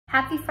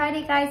Happy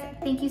Friday, guys.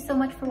 Thank you so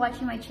much for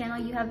watching my channel.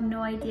 You have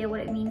no idea what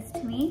it means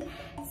to me.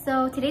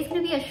 So today's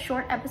gonna be a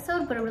short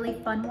episode, but a really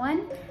fun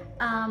one.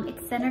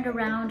 It's centered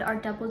around our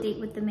double date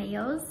with the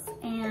Mayos.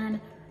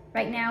 And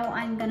right now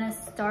I'm gonna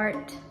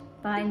start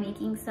by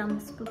making some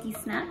spooky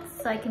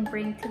snacks so I can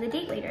bring to the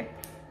date later.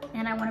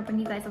 And I wanna bring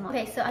you guys along.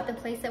 Okay, so at the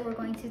place that we're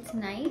going to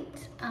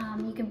tonight,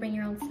 you can bring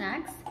your own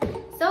snacks.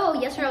 So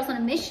yesterday I was on a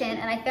mission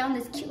and I found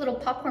this cute little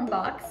popcorn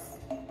box.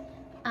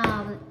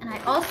 And I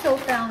also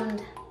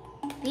found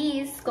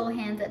these skull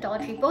hands at Dollar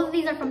Tree. Both of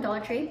these are from Dollar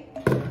Tree.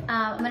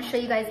 I'm gonna show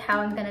you guys how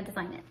I'm gonna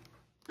design it.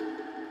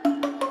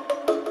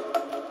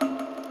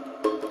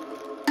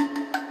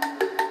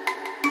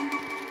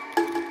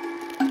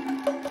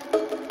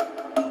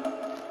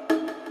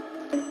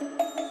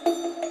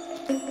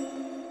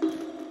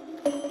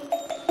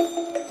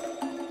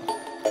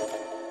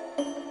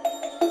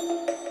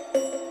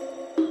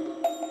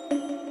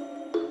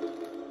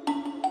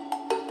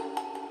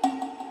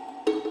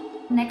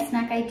 Next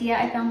snack idea,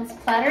 I found this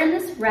platter and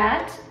this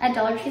rat at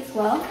Dollar Tree as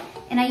well.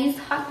 And I used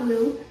hot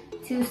glue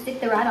to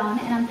stick the rat on,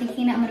 and I'm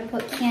thinking I'm gonna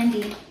put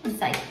candy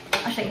inside.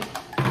 I'll show you.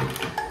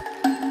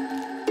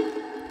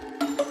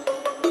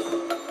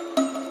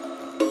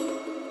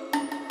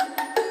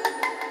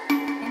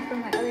 And for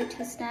my other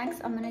two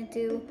snacks, I'm gonna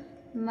do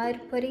mud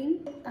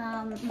pudding.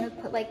 I'm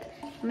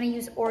gonna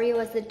use Oreo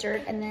as the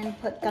dirt and then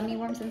put gummy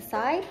worms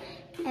inside.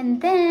 And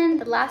then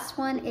the last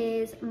one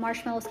is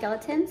marshmallow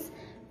skeletons.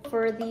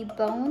 For the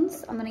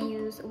bones, I'm gonna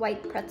use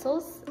white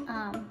pretzels,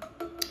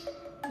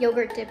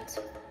 yogurt dipped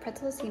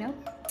pretzels, you know,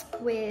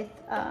 with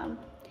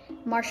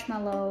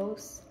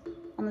marshmallows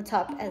on the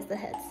top as the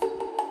heads.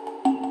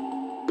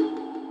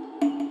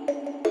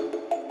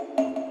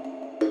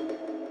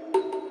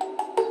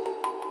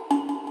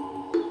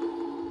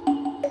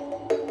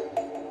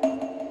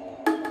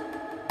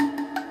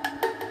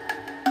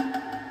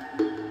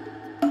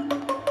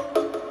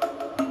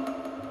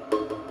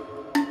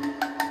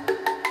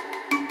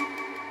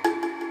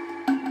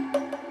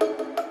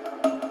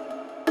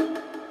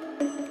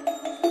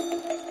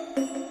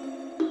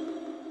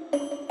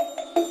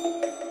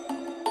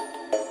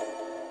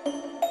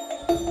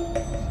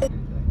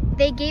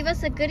 They gave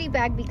us a goodie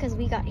bag because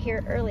we got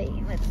here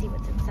early. Let's see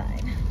what's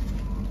inside.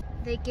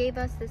 They gave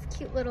us this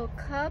cute little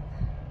cup.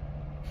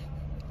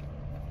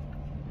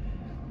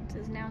 This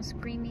is now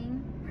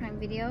screaming Prime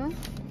Video.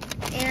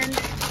 And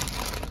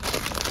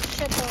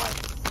chips.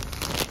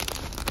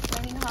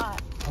 Flaming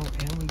hot. Oh,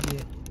 and we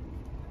get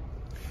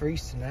free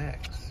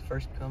snacks.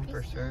 First come,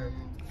 first serve.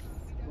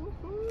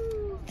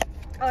 Woohoo.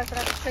 Oh, I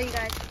forgot to show you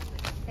guys.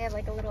 They have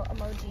like a little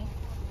emoji.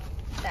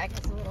 Bag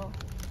is a little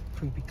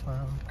Creepy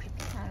clown. creepy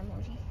clown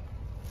emoji.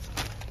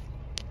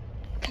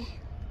 Okay,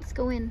 let's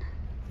go in.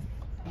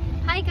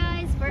 Hi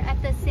guys, we're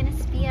at the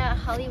Cinespia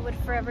Hollywood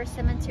Forever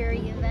Cemetery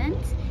event,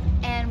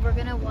 and we're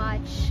gonna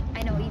watch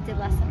I Know What You Did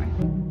Last Summer.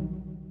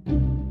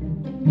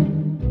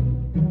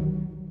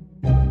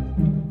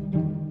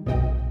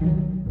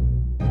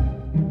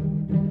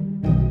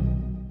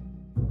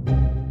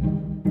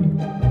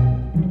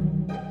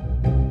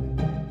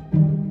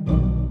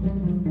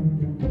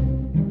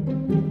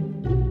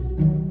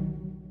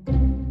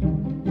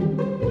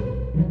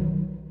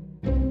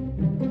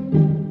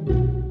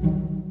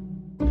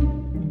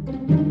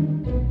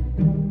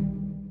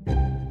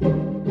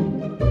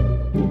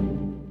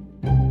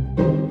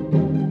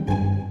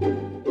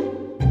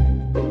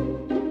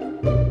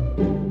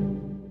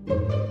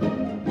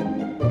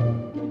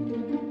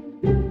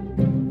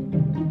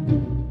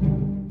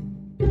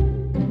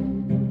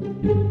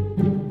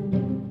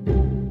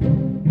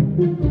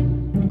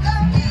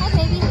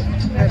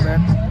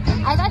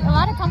 I got a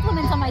lot of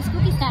compliments on my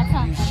spooky snacks,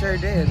 huh? You sure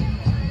did.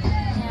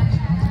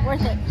 Yeah,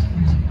 worth it.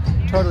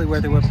 Totally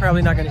worth it. We're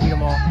probably not going to eat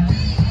them all.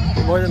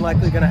 We're more than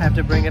likely going to have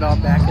to bring it all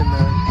back in the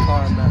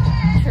car. But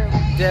True.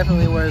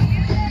 definitely worth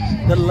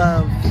the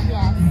love.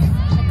 Yes,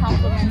 the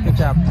compliments. Good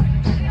job.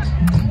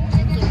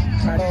 Thank you.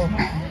 So,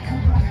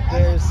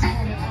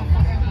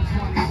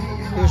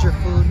 here's your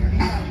food.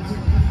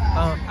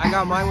 I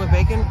got mine with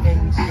bacon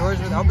and yours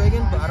without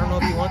bacon, but I don't know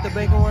if you want the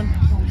bacon one.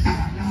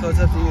 So it's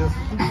up to you.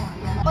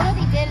 Oh no,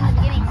 they did in the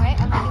beginning, right?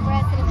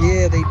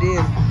 Yeah, they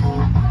did.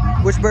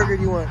 Which burger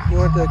do you want? You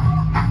want the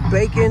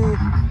bacon,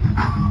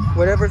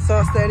 whatever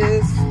sauce that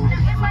is?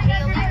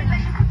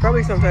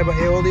 Probably some type of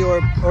aioli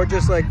or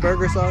just like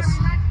burger sauce.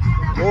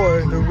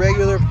 Or the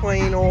regular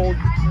plain old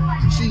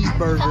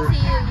cheeseburger.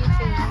 It's up to you, you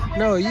choose.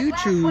 No, you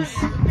choose.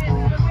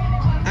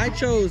 I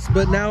chose,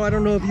 but now I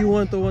don't know if you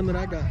want the one that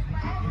I got.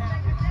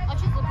 I'll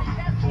choose the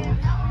plain.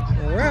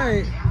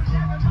 Alright.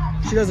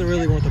 She doesn't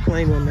really want the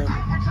plain one though.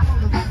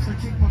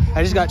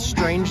 I just got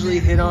strangely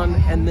hit on,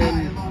 and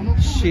then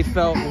she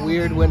felt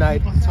weird when I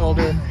told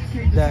her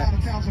that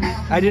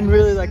I didn't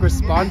really like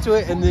respond to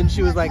it, and then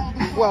she was like,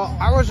 well,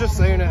 I was just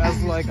saying it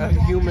as like a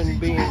human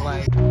being,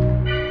 like.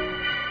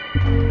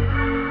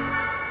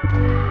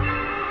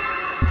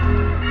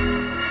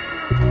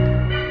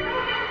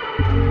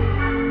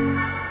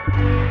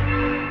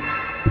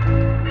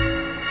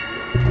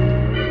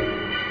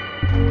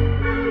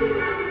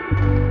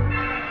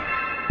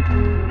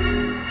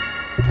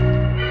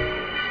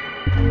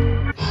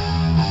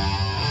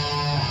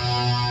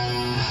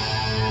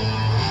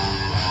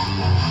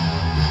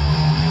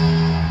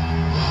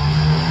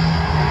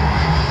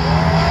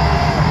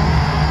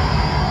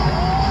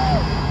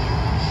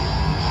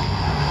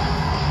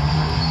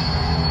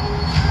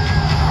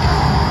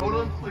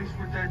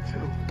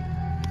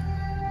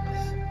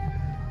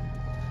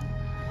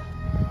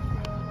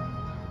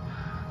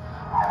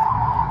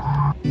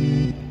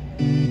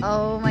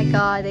 Oh my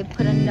god, they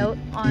put a note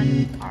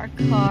on our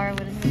car.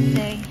 What does it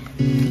say?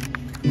 You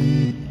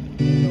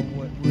know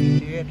what we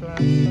did last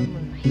summer? I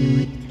know what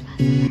you did last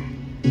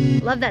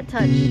summer. Love that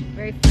touch.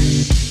 Very fun.